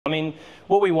mean,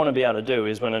 what we want to be able to do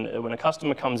is when a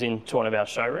customer comes into one of our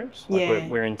showrooms, like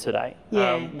we're in today,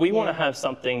 we want to have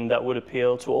something that would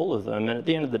appeal to all of them. And at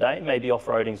the end of the day, maybe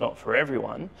off-roading's not for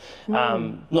everyone.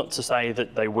 Not to say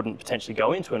that they wouldn't potentially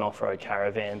go into an off-road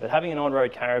caravan, but having an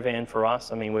on-road caravan for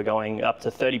us, I mean, we're going up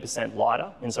to 30%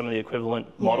 lighter in some of the equivalent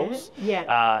models.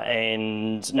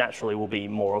 And naturally will be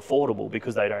more affordable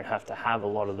because they don't have to have a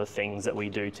lot of the things that we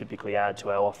do typically add to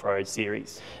our off-road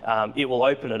series. It will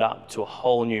open it up to a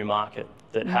whole new market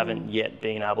that haven't yet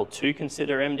been able to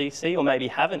consider MDC, or maybe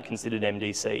haven't considered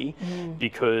MDC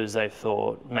because they've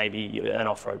thought maybe an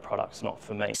off-road product's not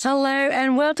for me. Hello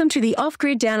and welcome to the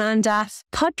Off-Grid Down Under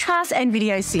podcast and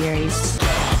video series.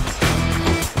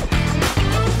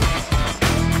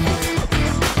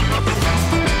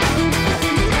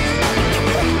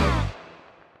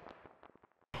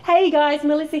 Hey guys,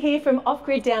 Melissa here from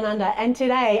Off-Grid Down Under, and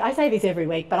today, I say this every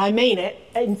week, but I mean it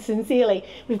and sincerely,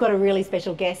 we've got a really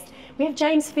special guest. We have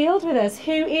James Field with us,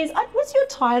 who is, what's your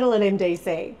title at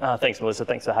MDC? Thanks Melissa,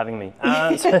 thanks for having me.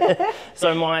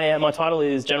 So my title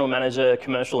is General Manager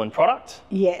Commercial and Product.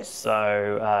 Yes.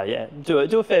 So yeah, do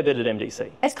a fair bit at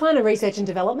MDC. It's kind of research and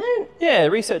development? Yeah,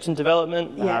 research and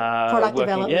development. Product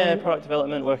development. Yeah, product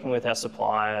development, working with our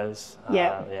suppliers.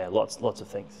 Yeah, lots of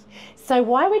things. So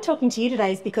why we're talking to you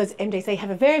today is because MDC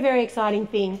have a very, very exciting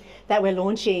thing that we're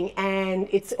launching, and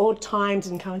it's all timed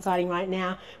and coinciding right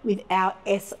now with our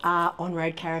SR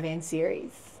on-road caravan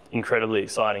series. Incredibly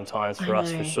exciting times for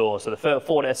us, for sure. So the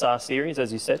Forte SR Series,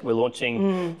 as you said, we're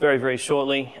launching very, very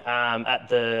shortly at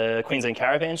the Queensland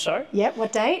Caravan Show. Yep,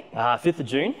 what date? 5th of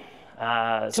June.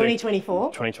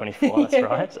 2024. 2024, that's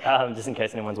right. Just in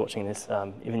case anyone's watching this,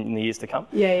 even in the years to come.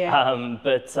 Yeah,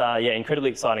 incredibly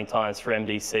exciting times for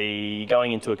MDC,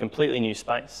 going into a completely new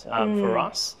space for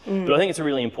us. But I think it's a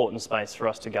really important space for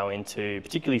us to go into,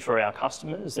 particularly for our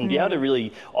customers, and be able to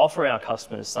really offer our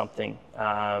customers something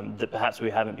that perhaps we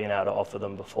haven't been able to offer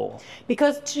them before.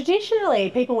 Because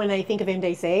traditionally, people, when they think of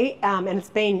MDC,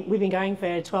 and we've been going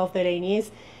for 12, 13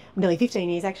 years, nearly 15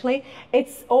 years actually,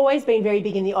 it's always been very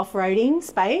big in the off-roading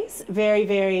space, very,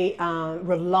 very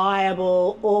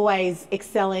reliable, always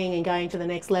excelling and going to the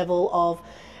next level of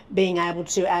being able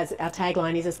to, as our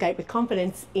tagline is, escape with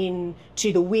confidence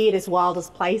into the weirdest,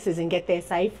 wildest places and get there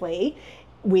safely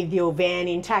with your van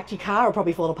intact. Your car will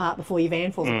probably fall apart before your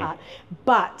van falls apart.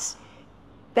 But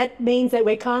that means that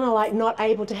we're kind of like not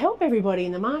able to help everybody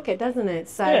in the market, doesn't it?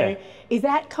 So is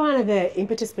that kind of the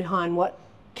impetus behind what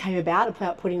came about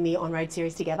putting the on-road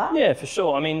series together? Yeah, for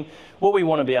sure. I mean, what we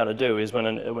want to be able to do is when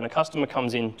a customer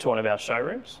comes into one of our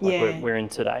showrooms, like we're in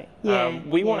today,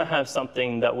 we want to have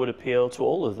something that would appeal to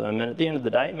all of them. And at the end of the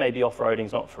day, maybe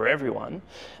off-roading's not for everyone.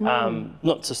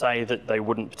 Not to say that they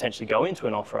wouldn't potentially go into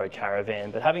an off-road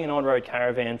caravan, but having an on-road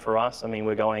caravan for us, I mean,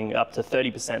 we're going up to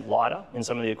 30% lighter in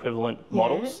some of the equivalent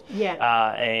models.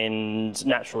 And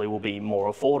naturally will be more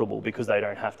affordable because they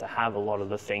don't have to have a lot of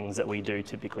the things that we do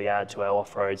typically add to our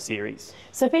off-road series.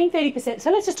 So being 30%,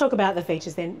 so let's just talk about the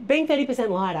features then. Being 30%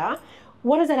 lighter,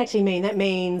 what does that actually mean? That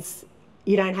means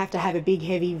you don't have to have a big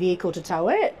heavy vehicle to tow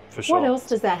it. For sure. What else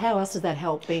does that, how else does that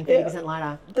help, being 30%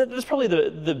 lighter? That's probably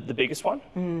the biggest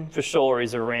one, for sure,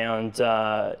 is around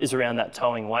that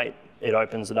towing weight. It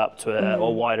opens it up to a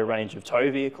wider range of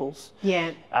tow vehicles.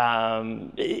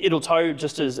 It'll tow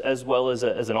just as well as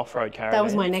an off-road caravan. That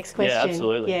was my next question. Yeah,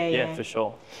 absolutely. Yeah, for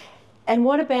sure. And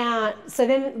what about, so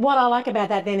then what I like about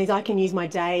that then is I can use my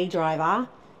day driver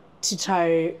to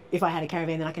tow. If I had a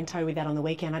caravan, then I can tow with that on the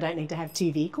weekend. I don't need to have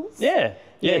two vehicles.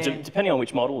 Depending on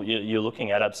which model you're looking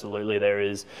at, absolutely. There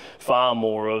is far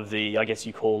more of the, I guess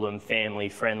you call them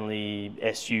family-friendly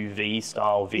SUV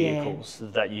style vehicles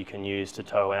that you can use to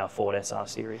tow our Forte SR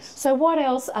Series. So what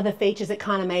else are the features that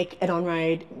kind of make an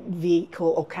on-road vehicle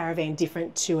or caravan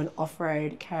different to an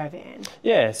off-road caravan?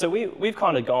 Yeah, so we've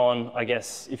kind of gone, I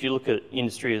guess, if you look at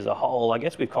industry as a whole, I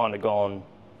guess we've kind of gone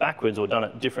backwards or done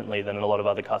it differently than a lot of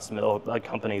other customers or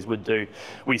companies would do.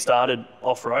 We started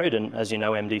off-road, and as you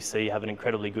know, MDC have an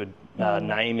incredibly good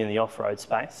name in the off-road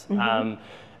space.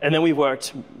 And then we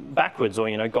worked backwards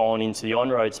or, gone into the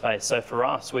on-road space. So for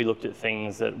us, we looked at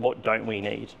things that what don't we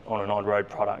need on an on-road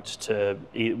product to,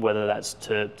 whether that's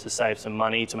to save some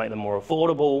money, to make them more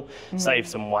affordable, save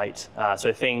some weight.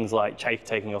 So things like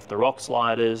taking off the rock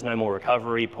sliders, no more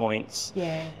recovery points.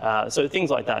 So things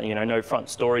like that, no front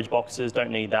storage boxes, don't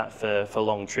need that for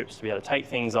long trips to be able to take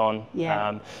things on.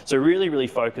 So really, really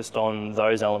focused on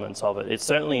those elements of it. It's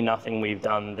certainly nothing we've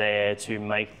done there to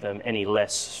make them any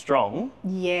less strong.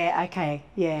 yeah, okay,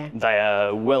 yeah. They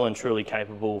are well and truly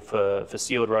capable for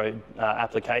sealed road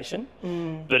application,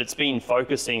 but it's been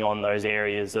focusing on those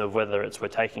areas of whether it's we're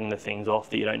taking the things off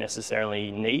that you don't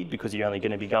necessarily need because you're only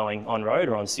going to be going on road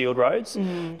or on sealed roads,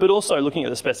 but also looking at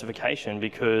the specification,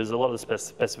 because a lot of the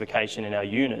specification in our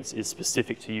units is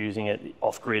specific to using it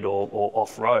off-grid or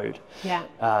off-road.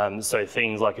 Yeah. So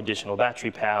things like additional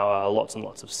battery power, lots and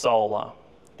lots of solar,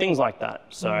 things like that.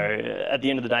 So at the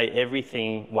end of the day,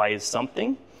 everything weighs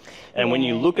something. And when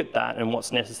you look at that and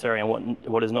what's necessary and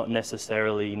what is not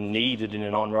necessarily needed in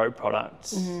an on-road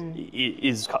product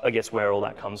is, I guess, where all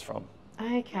that comes from.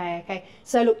 Okay, okay.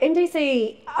 So look,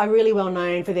 MDC are really well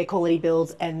known for their quality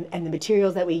builds and the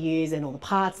materials that we use and all the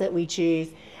parts that we choose.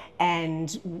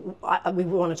 And we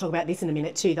want to talk about this in a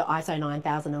minute too, the ISO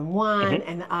 9001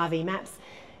 and the RV maps.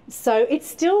 So it's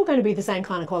still going to be the same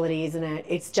kind of quality, isn't it?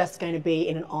 It's just going to be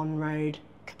in an on-road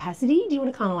capacity. Do you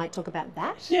want to kind of like talk about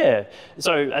that? Yeah.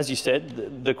 So as you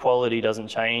said, the quality doesn't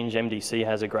change. MDC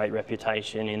has a great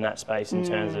reputation in that space in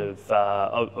terms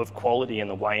of quality and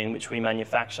the way in which we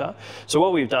manufacture. So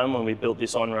what we've done when we built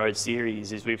this on-road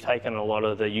series is we've taken a lot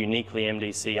of the uniquely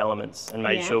MDC elements and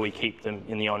made sure we keep them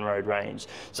in the on-road range.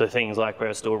 So things like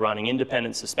we're still running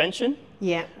independent suspension.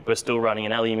 Yeah. We're still running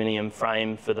an aluminium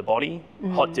frame for the body,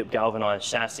 hot dip galvanized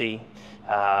chassis,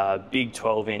 big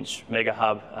 12-inch mega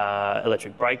hub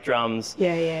electric brake drums.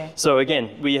 Yeah, yeah. So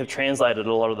again, we have translated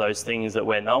a lot of those things that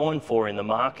we're known for in the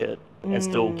market and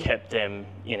still kept them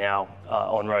in our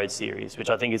on-road series,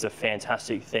 which I think is a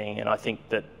fantastic thing. And I think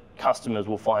that customers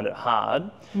will find it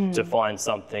hard to find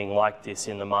something like this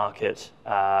in the market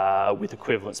with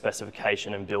equivalent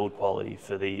specification and build quality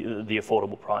for the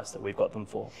affordable price that we've got them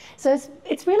for. So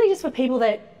it's really just for people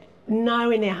that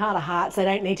know in their heart of hearts they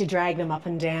don't need to drag them up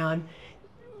and down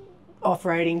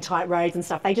off-roading tight roads and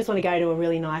stuff. They just want to go to a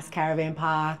really nice caravan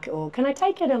park, or can I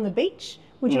take it on the beach?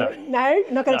 Would you? No,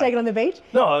 not going to take it on the beach?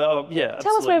 No, yeah.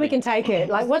 Tell us where we can take it.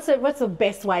 Like, what's the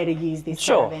best way to use this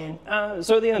caravan?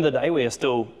 So at the end of the day, we are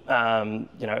still, an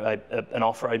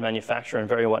off-road manufacturer and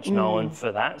very much known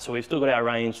for that. So we've still got our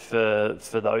range for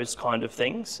those kind of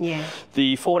things. Yeah.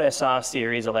 The Forte SR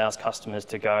Series allows customers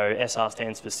to go. SR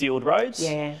stands for sealed roads.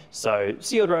 Yeah. So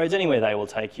sealed roads, anywhere they will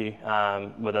take you,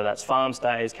 whether that's farm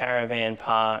stays, caravan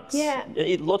parks. Yeah.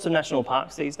 Lots of national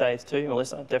parks these days too,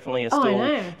 Melissa. Definitely are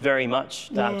still very much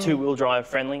two-wheel drive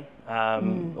friendly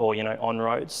or on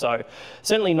roads. So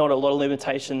certainly not a lot of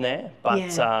limitation there, but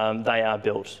they are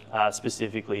built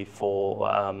specifically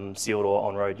for sealed or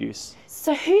on-road use.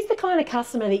 So who's the kind of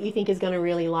customer that you think is going to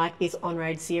really like this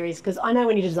on-road series? Because I know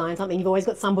when you design something, you've always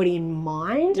got somebody in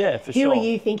mind. Yeah, for sure. Who are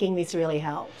you thinking this really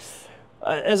helps?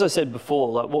 As I said before,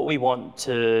 like what we want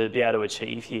to be able to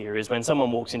achieve here is when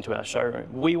someone walks into our showroom,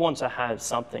 we want to have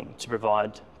something to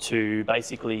provide to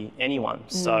basically anyone.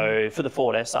 So for the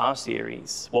Forte SR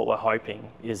series, what we're hoping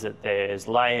is that there's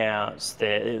layouts,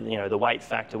 the weight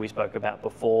factor we spoke about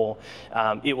before.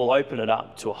 It will open it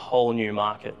up to a whole new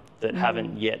market that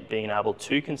haven't yet been able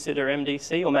to consider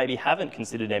MDC, or maybe haven't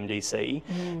considered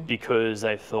MDC because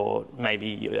they've thought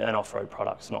maybe an off-road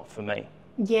product's not for me.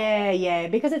 Yeah, yeah,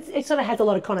 because it sort of has a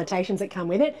lot of connotations that come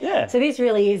with it. Yeah. So this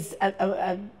really is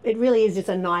it really is just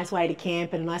a nice way to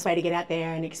camp and a nice way to get out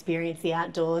there and experience the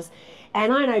outdoors.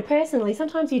 And I know personally,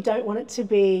 sometimes you don't want it to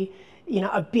be,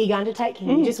 a big undertaking.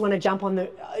 You just want to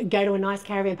go to a nice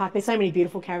caravan park. There's so many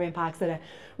beautiful caravan parks that are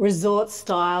resort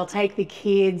style. Take the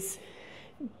kids,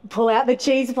 pull out the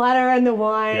cheese platter and the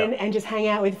wine and just hang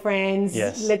out with friends.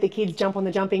 Yes. Let the kids jump on the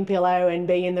jumping pillow and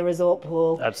be in the resort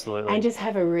pool. Absolutely. And just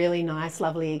have a really nice,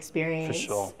 lovely experience. For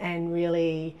sure. And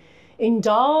really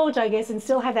indulge, I guess, and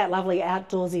still have that lovely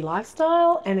outdoorsy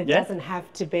lifestyle. And it doesn't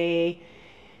have to be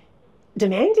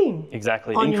demanding.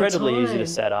 Exactly. Incredibly easy to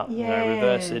set up.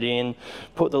 Reverse it in,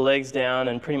 put the legs down,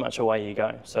 and pretty much away you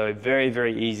go. So very,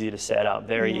 very easy to set up,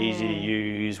 very easy to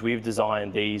use. We've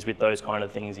designed these with those kind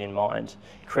of things in mind.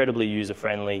 Incredibly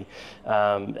user-friendly.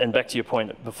 And back to your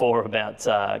point before about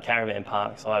caravan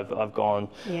parks, I've gone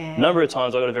a number of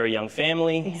times. I've got a very young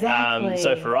family. Exactly.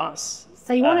 So for us,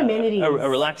 so you want amenities. A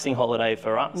relaxing holiday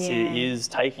for us is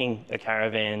taking a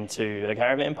caravan to a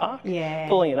caravan park,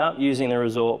 pulling it up, using the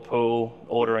resort pool,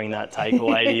 ordering that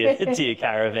takeaway to your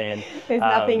caravan. There's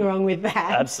nothing wrong with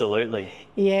that. Absolutely.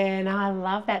 Yeah, no, I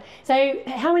love that. So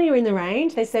how many are in the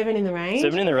range? There's 7 in the range.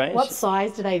 7 in the range. What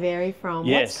size do they vary from?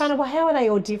 Yes. How are they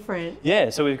all different? Yeah,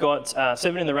 so we've got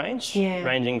 7 in the range, Yeah.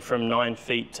 ranging from 9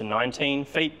 feet to 19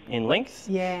 feet in length.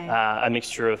 Yeah. A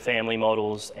mixture of family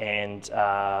models and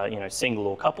single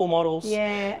or couple models.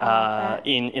 Yeah, I love that.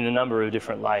 In a number of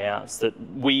different layouts that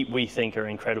we think are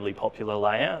incredibly popular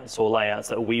layouts, or layouts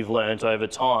that we've learned over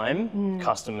time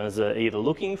customers are either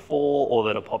looking for or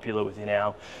that are popular within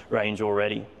our range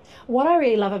already. What I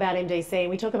really love about MDC, and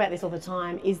we talk about this all the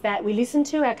time, is that we listen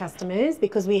to our customers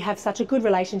because we have such a good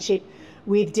relationship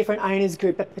with different owners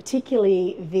group, but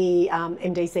particularly the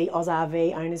MDC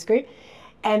OzRV owners group,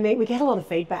 and we get a lot of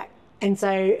feedback. And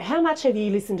so how much have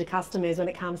you listened to customers when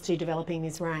it comes to developing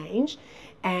this range?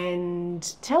 And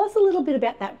tell us a little bit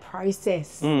about that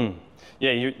process.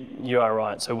 Yeah, you are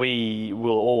right. So we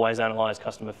will always analyse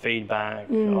customer feedback.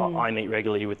 I meet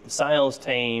regularly with the sales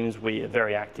teams. We are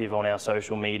very active on our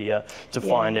social media to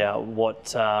find out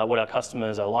what our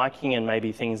customers are liking and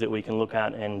maybe things that we can look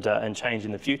at and change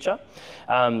in the future.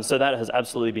 So that has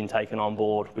absolutely been taken on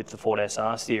board with the Forte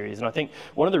SR Series. And I think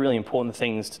one of the really important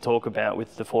things to talk about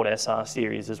with the Forte SR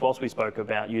Series is, whilst we spoke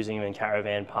about using them in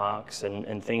caravan parks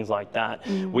and things like that,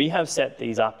 we have set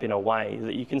these up in a way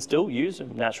that you can still use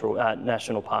them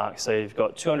national parks. So you've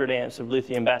got 200 amps of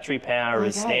lithium battery power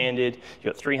as standard.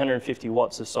 You've got 350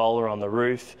 watts of solar on the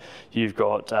roof. You've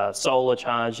got solar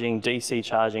charging, DC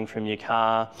charging from your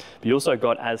car. But you also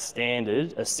got, as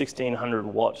standard, a 1600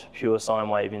 watt pure sine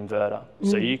wave inverter.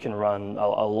 So you can run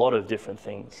a lot of different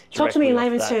things. Talk to me in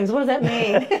layman's terms. What does that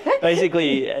mean?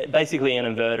 Basically, an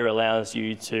inverter allows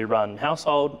you to run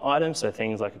household items, so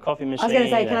things like a coffee machine, I was going to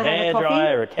say, can I have a coffee?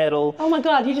 hairdryer, a kettle. Oh my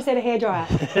God, you just said a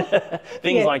hairdryer.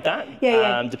 Things like that.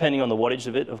 Yeah. Depending on the wattage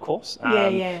of it, of course.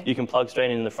 You can plug straight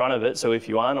in the front of it. So if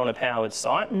you aren't on a powered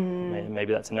site,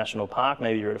 maybe that's a national park,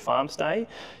 maybe you're at a farm stay,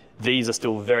 these are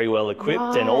still very well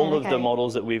equipped, and all of the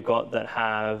models that we've got that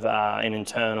have an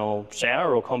internal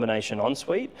shower or combination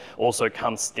ensuite also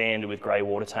come standard with grey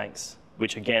water tanks,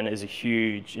 which again is a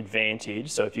huge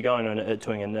advantage. So if you're going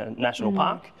to a national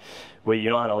park where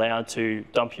you're not allowed to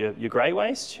dump your grey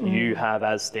waste, you have,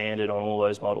 as standard on all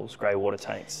those models, grey water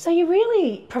tanks. So you're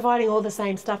really providing all the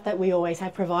same stuff that we always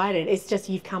have provided. It's just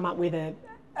you've come up with a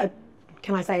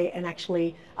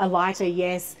lighter,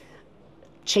 yes,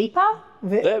 cheaper?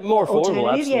 They're more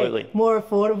affordable, absolutely. Yeah, more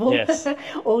affordable yes.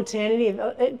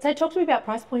 alternative. So talk to me about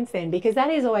price points then, because that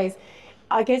is always,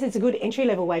 I guess it's a good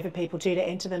entry-level way for people to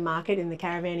enter the market in the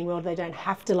caravanning world. They don't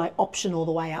have to option all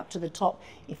the way up to the top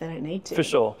if they don't need to. For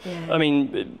sure. Yeah. I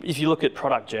mean, if you look at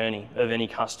product journey of any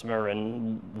customer,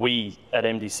 and we at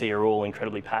MDC are all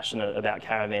incredibly passionate about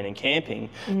caravan and camping,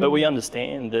 but we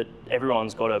understand that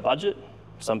everyone's got a budget.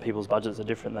 Some people's budgets are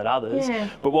different than others. Yeah.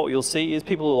 But what you'll see is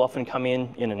people will often come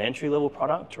in an entry-level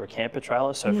product or a camper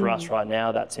trailer. So for us right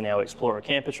now, that's in our Explorer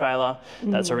camper trailer.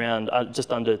 That's around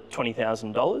just under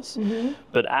 $20,000.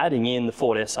 But adding in the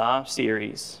Forte SR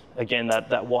Series, again,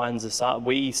 that widens us up.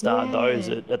 We start those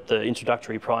at the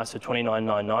introductory price of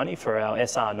 $29,990 for our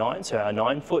SR9, so our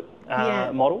 9-foot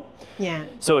model. Yeah.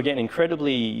 So again,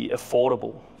 incredibly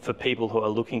affordable for people who are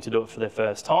looking to do it for their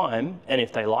first time, and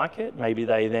if they like it, maybe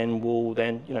they will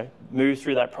move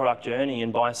through that product journey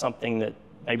and buy something that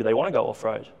maybe they want to go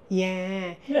off-road.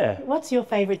 Yeah. Yeah. What's your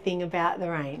favourite thing about the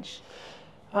range?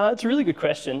 It's a really good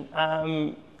question.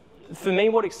 For me,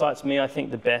 what excites me, I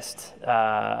think the best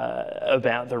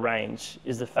about the range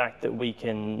is the fact that we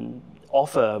can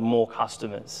offer more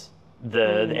customers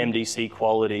the MDC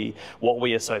quality, what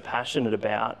we are so passionate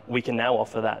about. We can now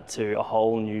offer that to a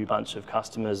whole new bunch of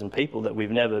customers and people that we've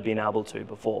never been able to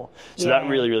before. So that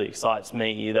really, really excites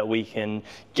me, that we can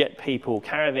get people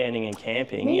caravanning and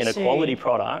camping in a quality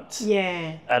product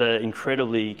at an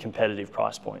incredibly competitive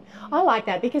price point. I like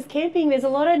that, because camping, there's a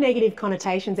lot of negative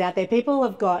connotations out there. People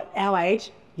have got, our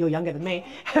age, you're younger than me,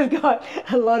 have got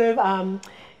a lot of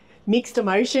mixed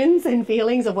emotions and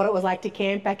feelings of what it was like to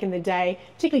camp back in the day,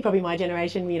 particularly probably my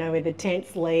generation, where the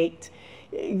tents leaked,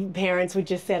 parents would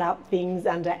just set up things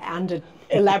under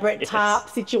elaborate tarp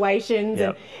situations,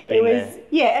 and it was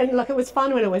and look, it was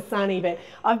fun when it was sunny, but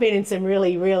I've been in some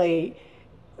really, really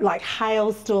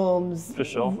hailstorms. For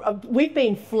sure. We've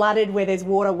been flooded where there's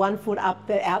water 1 foot up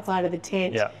the outside of the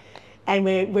tent, and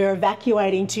we're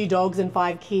evacuating 2 dogs and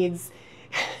 5 kids.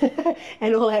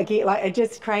 And all our gear,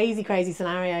 just crazy, crazy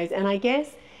scenarios. And I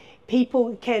guess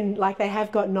people can, they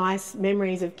have got nice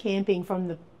memories of camping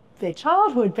from their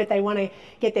childhood, but they want to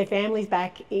get their families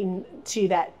back into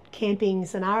that camping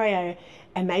scenario,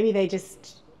 and maybe they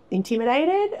just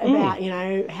intimidated about, you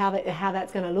know, how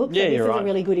that's going to look. Yeah, so this you're is right. a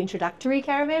really good introductory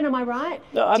caravan, am I right?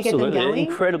 No, absolutely. To get them going?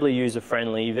 Incredibly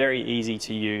user-friendly, very easy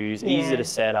to use, easy to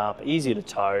set up, easy to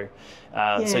tow.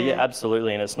 So yeah,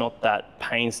 absolutely, and it's not that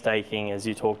painstaking as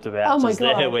you talked about. Oh my just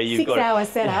God, there where you've 6 hour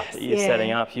setups. You're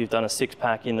setting up. You've done a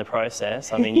 6-pack in the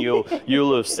process. I mean,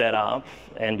 you'll have set up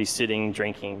and be sitting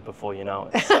drinking before you know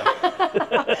it. So.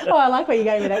 Oh, I like where you're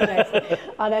going with that, Jason.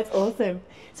 Oh, that's awesome.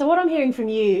 So what I'm hearing from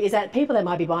you is that people that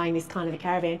might be buying this kind of a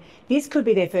caravan, this could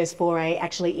be their first foray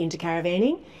actually into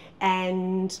caravanning.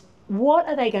 And what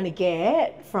are they going to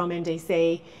get from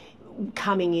MDC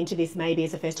coming into this maybe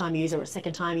as a first-time user or a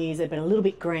second-time user, but a little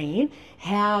bit green?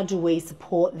 How do we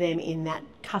support them in that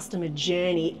customer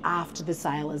journey after the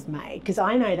sale is made? Because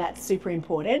I know that's super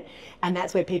important, and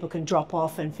that's where people can drop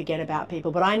off and forget about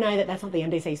people. But I know that that's not the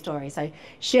MDC story. So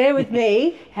share with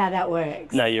me how that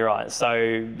works. No, you're right.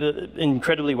 So the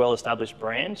incredibly well-established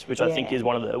brand, which I think is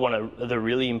one of the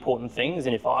really important things.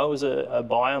 And if I was a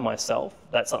buyer myself,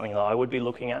 that's something that I would be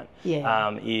looking at.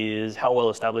 Is how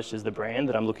well-established is the brand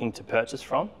that I'm looking to purchase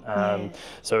from.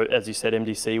 So as you said,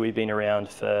 MDC, we've been around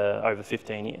for over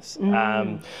 15 years.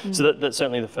 So that's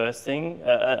certainly the first thing.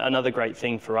 Another great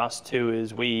thing for us too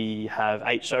is we have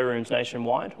 8 showrooms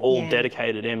nationwide, all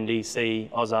dedicated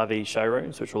MDC OzRV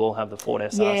showrooms, which will all have the Forte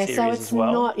SR series so it's as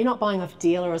well. You're not buying off a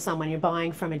dealer or someone, you're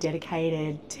buying from a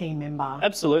dedicated team member.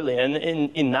 Absolutely, and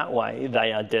in that way,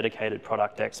 they are dedicated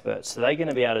product experts. So they're going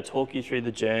to be able to talk you through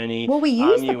the journey. Well, we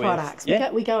use the products.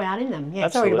 We go out in them. Absolutely.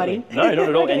 Sorry, buddy. No, not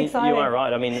at all. And you are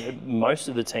right. I mean, most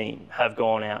of the team have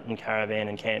gone out and caravan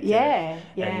and camped in it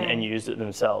and used it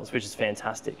themselves, which is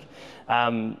fantastic.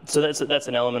 So that's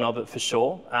an element of it for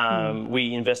sure.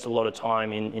 We invest a lot of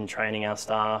time in training our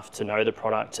staff to know the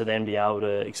product, to then be able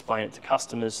to explain it to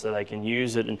customers so they can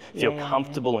use it and feel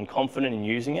comfortable and confident in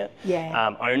using it.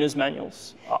 Owner's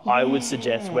manuals, I would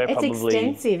suggest we're probably... It's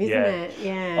extensive, isn't it?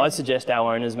 Yeah. I'd suggest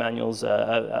our owner's manuals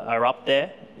are up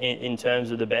there in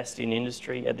terms of the best in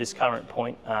industry at this current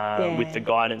point, with the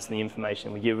guidance and the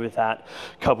information we give with that,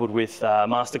 coupled with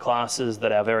masterclasses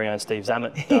that our very own Steve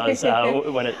Zammit does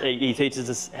when he teaches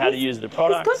us how to use the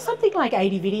product. It's got something like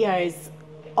 80 videos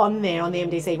on there on the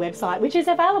MDC website, which is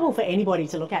available for anybody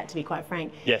to look at, to be quite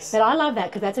frank. Yes. But I love that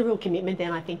because that's a real commitment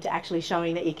then, I think, to actually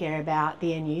showing that you care about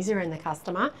the end user and the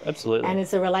customer. Absolutely. And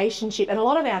it's a relationship. And a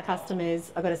lot of our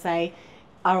customers, I've got to say,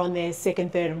 are on their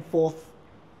 2nd, 3rd and 4th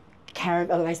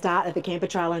caravan. They start at the camper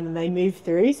trailer and then they move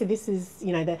through. So this is,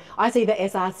 you know, I see the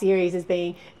SR series as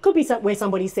being, could be where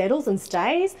somebody settles and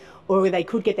stays, or where they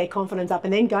could get their confidence up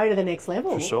and then go to the next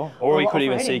level. For sure. Or we could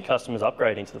even see customers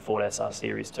upgrading to the Forte SR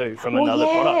series too from another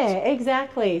product. Yeah,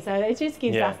 exactly. So it just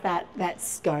gives us that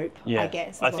scope, I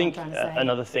guess. I think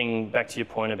another thing, back to your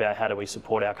point about how do we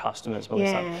support our customers,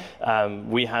 Melissa,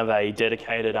 we have a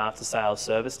dedicated after-sales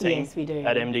service team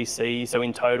at MDC. So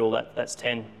in total, that's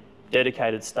 10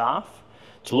 dedicated staff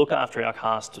to look after our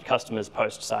customers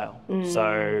post-sale.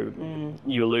 So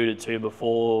you alluded to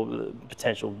before, the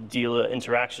potential dealer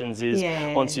interactions is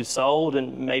once you've sold,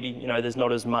 and maybe, you know, there's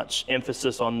not as much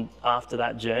emphasis on after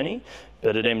that journey.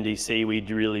 But at MDC, we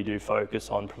really do focus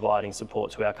on providing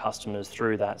support to our customers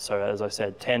through that. So as I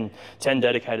said, 10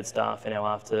 dedicated staff in our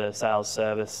after-sales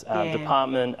service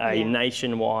department, a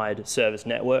nationwide service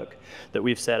network that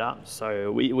we've set up. So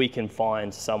we can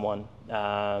find someone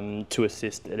to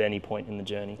assist at any point in the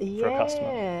journey for a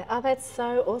customer. Yeah, oh, that's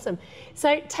so awesome.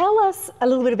 So tell us a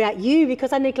little bit about you,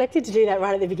 because I neglected to do that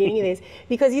right at the beginning of this,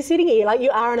 because you're sitting here, like,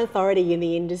 you are an authority in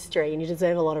the industry and you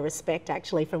deserve a lot of respect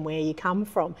actually from where you come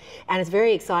from. And it's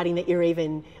very exciting that you're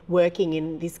even working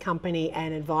in this company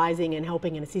and advising and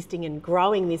helping and assisting and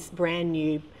growing this brand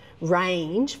new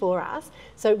range for us.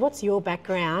 So what's your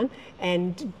background?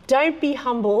 And don't be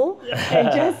humble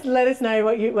and just let us know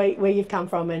where you've come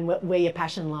from and where your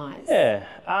passion lies.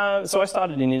 So I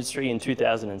started in industry in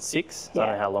 2006. I don't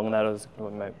know how long that was,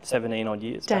 17 odd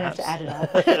years. Don't perhaps. have to add it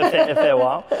up. a fair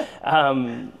while.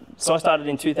 So I started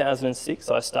in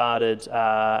 2006. I started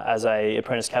as an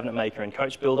apprentice cabinet maker and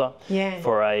coach builder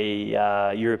for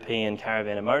a European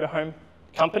caravan and motorhome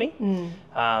company.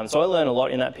 So I learned a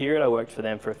lot in that period. I worked for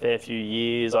them for a fair few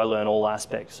years. I learned all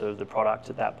aspects of the product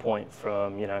at that point,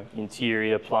 from, you know,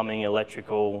 interior, plumbing,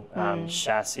 electrical,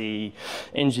 chassis,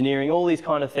 engineering, all these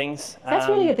kind of things. That's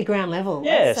really at the ground level.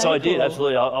 Yeah, so I cool. did,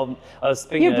 absolutely. I was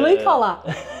speaking. You're blue collar.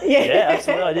 Yeah,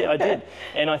 absolutely, I did.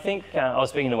 And I think I was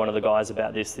speaking to one of the guys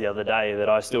about this the other day, that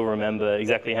I still remember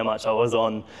exactly how much I was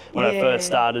on when I first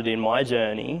started in my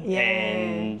journey,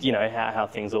 and, you know, how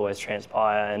things always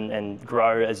transpire and grow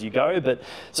grow as you go. But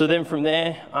so then from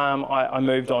there, I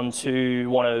moved on to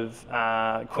one of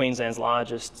Queensland's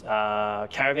largest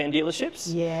caravan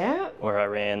dealerships. Yeah. Where I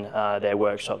ran their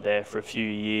workshop there for a few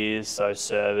years. So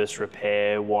service,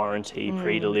 repair, warranty,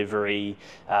 pre-delivery.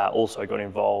 Also got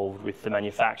involved with the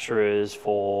manufacturers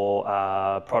for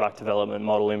product development,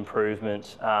 model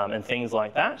improvement, and things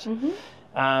like that.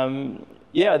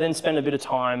 Yeah, I then spent a bit of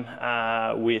time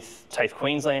with TAFE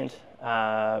Queensland,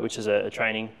 which is a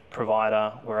training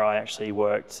provider where I actually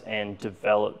worked and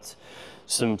developed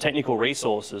some technical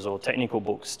resources or technical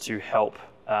books to help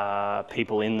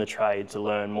people in the trade to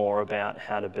learn more about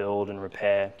how to build and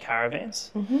repair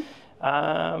caravans.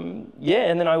 Yeah,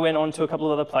 and then I went on to a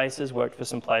couple of other places, worked for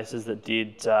some places that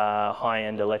did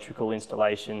high-end electrical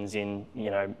installations in,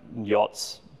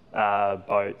 yachts,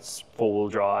 boats, four-wheel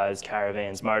drives,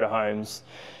 caravans, motorhomes.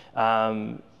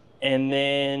 And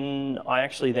then I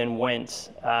actually then went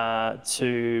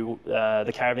to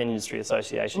the Caravan Industry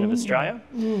Association of Australia,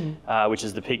 which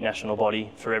is the peak national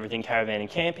body for everything caravan and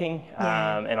camping.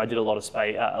 And I did a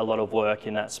lot of work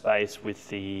in that space with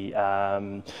the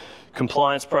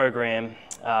compliance program.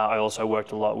 I also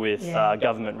worked a lot with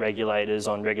government regulators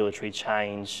on regulatory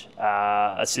change,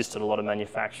 assisted a lot of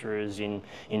manufacturers in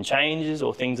changes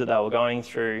or things that they were going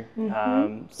through.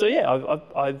 So yeah,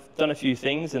 I've done a few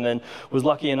things, and then was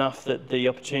lucky enough that the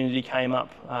opportunity came up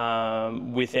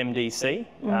with MDC,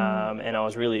 and I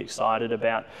was really excited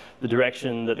about the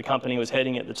direction that the company was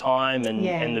heading at the time,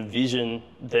 and the vision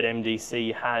that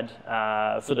MDC had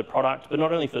for the product, but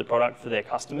not only for the product, for their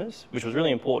customers, which was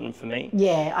really important for me.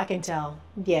 Yeah, I can tell.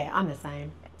 Yeah, I'm the same.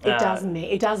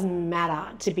 It doesn't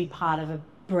matter to be part of a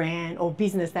brand or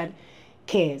business that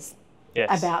cares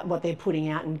about what they're putting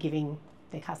out and giving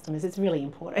their customers. It's really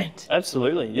important.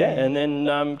 Absolutely, yeah. And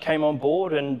then came on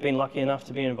board and been lucky enough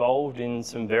to be involved in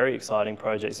some very exciting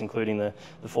projects, including the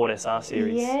Forte SR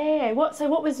Series. Yeah.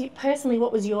 What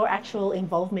was your actual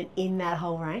involvement in that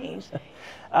whole range?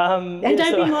 And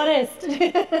don't be modest.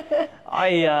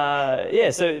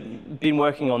 So been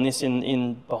working on this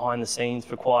in behind the scenes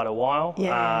for quite a while.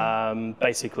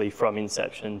 Basically from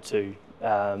inception to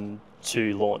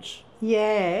launch.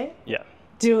 Yeah.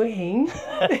 Doing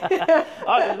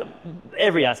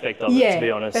every aspect of it, to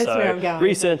be honest. That's where I'm going.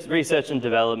 Research and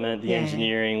development, the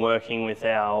engineering, working with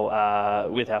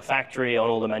our factory on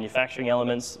all the manufacturing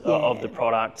elements of the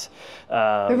product.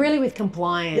 But really with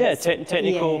compliance. Yeah,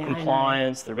 technical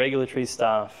compliance, the regulatory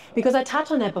stuff. Because I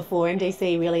touched on that before,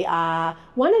 MDC really are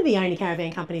one of the only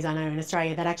caravan companies I know in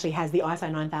Australia that actually has the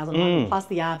ISO 9001 plus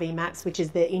the RV Maps, which is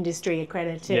the industry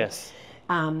accredited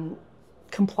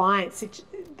compliance.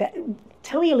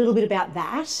 Tell me a little bit about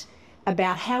that,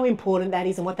 about how important that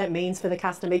is and what that means for the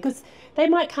customer, because they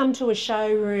might come to a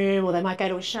showroom or they might go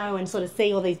to a show and sort of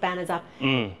see all these banners up,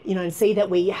 and see that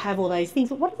we have all those things.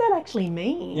 But what does that actually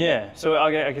mean? Yeah, so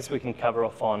I guess we can cover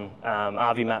off on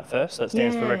RV Map first. That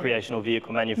stands for Recreational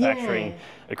Vehicle Manufacturing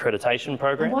Accreditation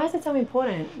Program. And why is it so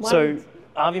important?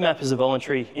 RV Map is a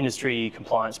voluntary industry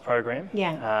compliance program.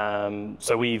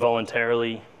 So we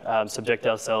voluntarily subject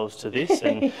ourselves to this,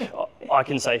 and I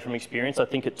can say from experience, I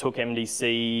think it took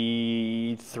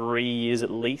MDC 3 years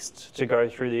at least to go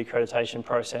through the accreditation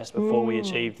process before we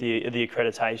achieved the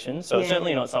accreditation. So it's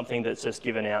certainly not something that's just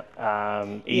given out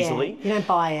easily. You don't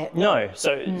buy it. No.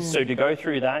 So to go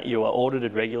through that, you are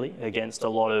audited regularly against a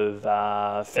lot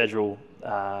of federal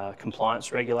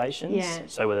compliance regulations.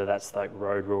 So whether that's like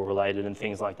road rule related and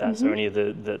things like that. So any of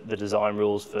the design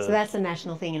rules for. So that's a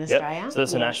national thing in Australia. So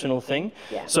that's a national thing.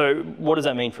 So what does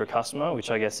that mean for a customer? Which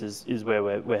I guess is where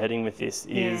we're heading with this.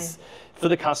 Is for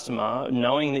the customer,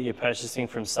 knowing that you're purchasing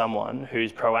from someone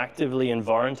who's proactively and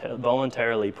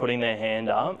voluntarily putting their hand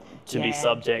up to be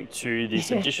subject to this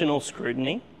additional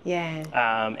scrutiny.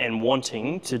 And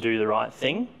wanting to do the right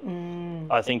thing.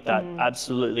 I think that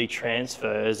absolutely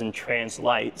transfers and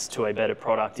translates to a better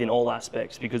product in all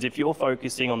aspects, because if you're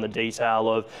focusing on the detail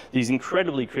of these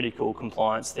incredibly critical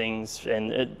compliance things,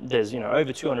 and there's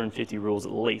over 250 rules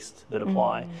at least that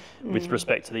apply with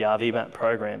respect to the RV Map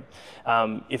program.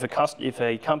 If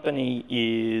a company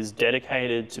is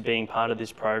dedicated to being part of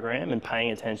this program and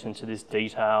paying attention to this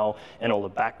detail and all the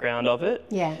background of it,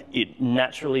 it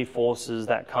naturally forces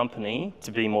that company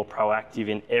to be more proactive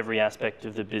in every aspect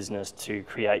of the business to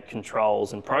create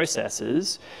controls and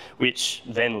processes, which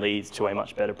then leads to a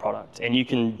much better product. And you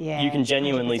can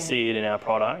genuinely 100%. See it in our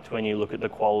product when you look at the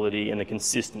quality and the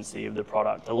consistency of the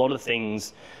product. A lot of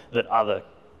things that other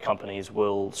companies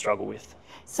will struggle with.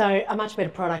 So a much better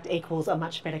product equals a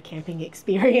much better camping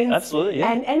experience. Absolutely,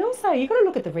 yeah. And also you've got to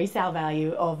look at the resale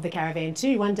value of the caravan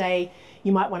too. One day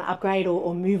you might want to upgrade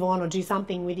or move on or do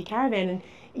something with your caravan, and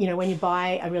you know, when you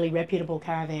buy a really reputable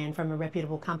caravan from a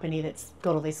reputable company that's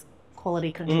got all this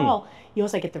quality control, you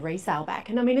also get the resale back.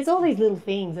 And I mean, it's all these little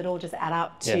things that all just add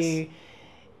up to, you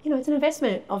know, it's an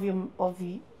investment of your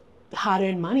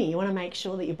hard-earned money. You want to make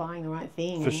sure that you're buying the right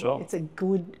thing. For sure. It's a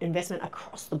good investment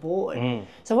across the board.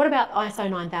 So what about ISO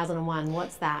 9001?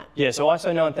 What's that? Yeah, so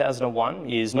ISO 9001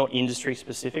 is not industry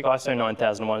specific. ISO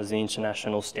 9001 is the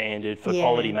international standard for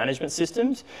quality management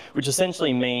systems, which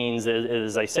essentially means it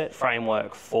is a set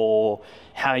framework for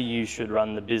how you should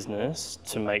run the business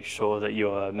to make sure that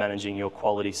you're managing your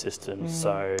quality systems.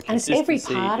 So and it's every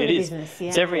part of the business.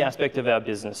 It's every aspect of our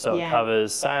business. So it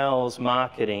covers sales,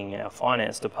 marketing, our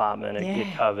finance department.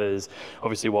 It covers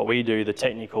obviously what we do, the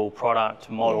technical product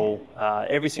model,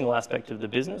 every single aspect of the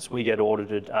business. We get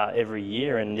audited every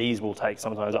year, and these will take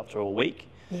sometimes up to a week.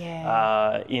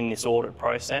 In this audit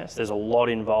process. There's a lot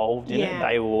involved in it.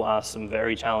 They will ask some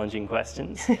very challenging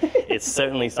questions. It's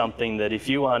certainly something that if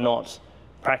you are not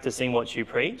practicing what you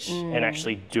preach and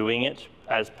actually doing it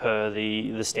as per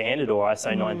the standard or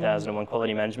ISO 9001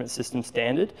 quality management system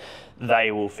standard,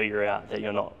 they will figure out that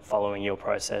you're not following your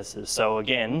processes. So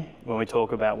again, when we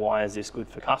talk about why is this good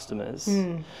for customers,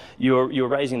 you're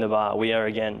raising the bar. We are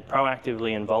again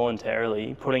proactively and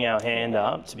voluntarily putting our hand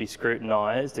up to be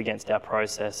scrutinised against our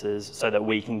processes so that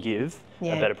we can give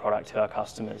a better product to our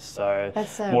customers. So,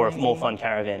 more fun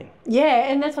caravanning. Yeah,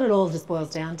 and that's what it all just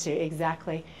boils down to,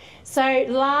 exactly. So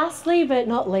lastly but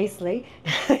not leastly,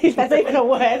 if that's even a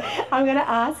word, I'm going to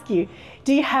ask you,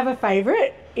 do you have a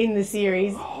favourite in the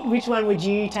series? Which one would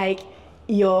you take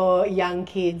your young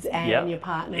kids and your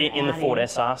partner in the Forte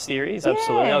SR series?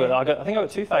 Absolutely. I think I've got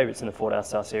two favourites in the Forte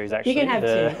SR series actually. You can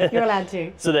have two. You're allowed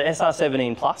to. So the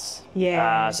SR17 Plus.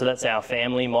 So that's our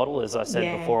family model. As I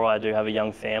said before, I do have a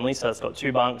young family, so it's got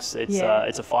two bunks. It's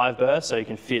a 5-berth, so you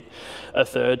can fit a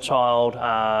third child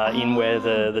in where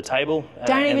the table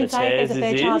Don't and even the say chairs there's a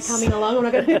third child coming along. I'm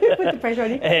not going to put the pressure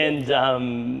on you.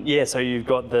 And so you've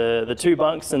got the two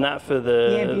bunks and that for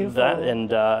that,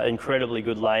 and incredibly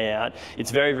good layout. It's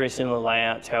very, very similar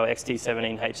layout to our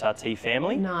XT17 HRT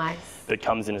family. Nice. But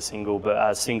comes in a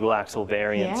single axle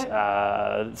variant,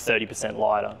 30%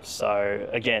 lighter. So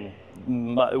again,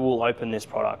 we'll open this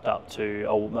product up to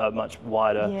a much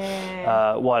wider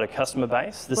wider customer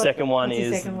base. The second one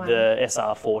is the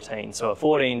SR14, so a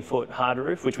 14-foot hard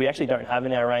roof, which we actually don't have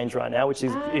in our range right now, which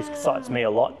excites me a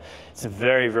lot. It's a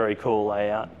very, very cool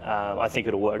layout. I think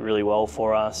it'll work really well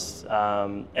for us.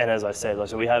 And as I said,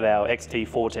 so we have our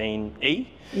XT14E,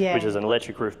 which is an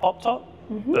electric roof pop top.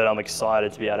 But I'm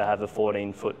excited to be able to have a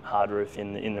 14-foot hard roof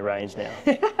in the range now.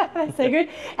 That's so good.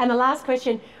 And the last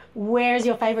question, where is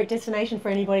your favourite destination for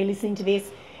anybody listening to this?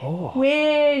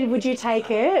 Where would you take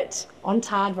it on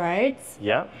tarred roads?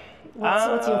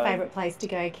 What's your favourite place to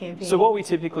go camping? So what we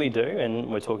typically do, and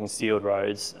we're talking sealed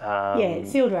roads.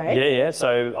 Sealed roads.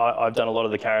 So I've done a lot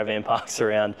of the caravan parks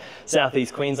around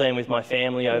southeast Queensland with my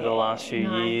family over the last few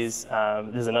years.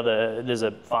 There's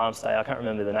a farm stay, I can't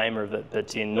remember the name of it,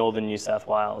 but in northern New South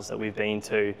Wales that we've been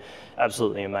to.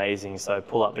 Absolutely amazing. So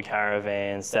pull up the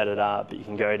caravan, set it up. You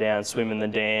can go down, swim in the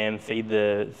dam, feed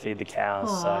the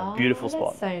cows. So beautiful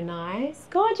spot. That's so nice.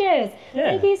 Gorgeous.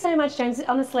 Thank you so much, James.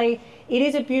 Honestly, it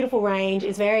is a beautiful range.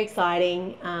 It's very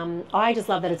exciting. I just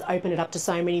love that it's opened it up to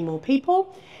so many more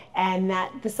people, and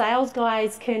that the sales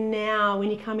guys can now, when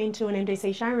you come into an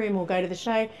MDC showroom or go to the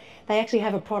show, they actually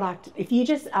have a product. If you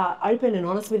just are open and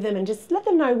honest with them and just let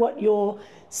them know what your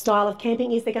style of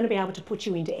camping is, they're going to be able to put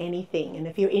you into anything. And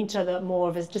if you're into the more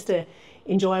of just a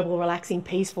enjoyable, relaxing,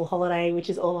 peaceful holiday, which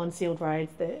is all on sealed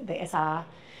roads, the SR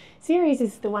series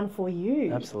is the one for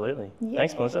you. Absolutely.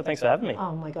 Thanks, Melissa. Thanks for having me.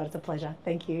 Oh my God, it's a pleasure.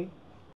 Thank you.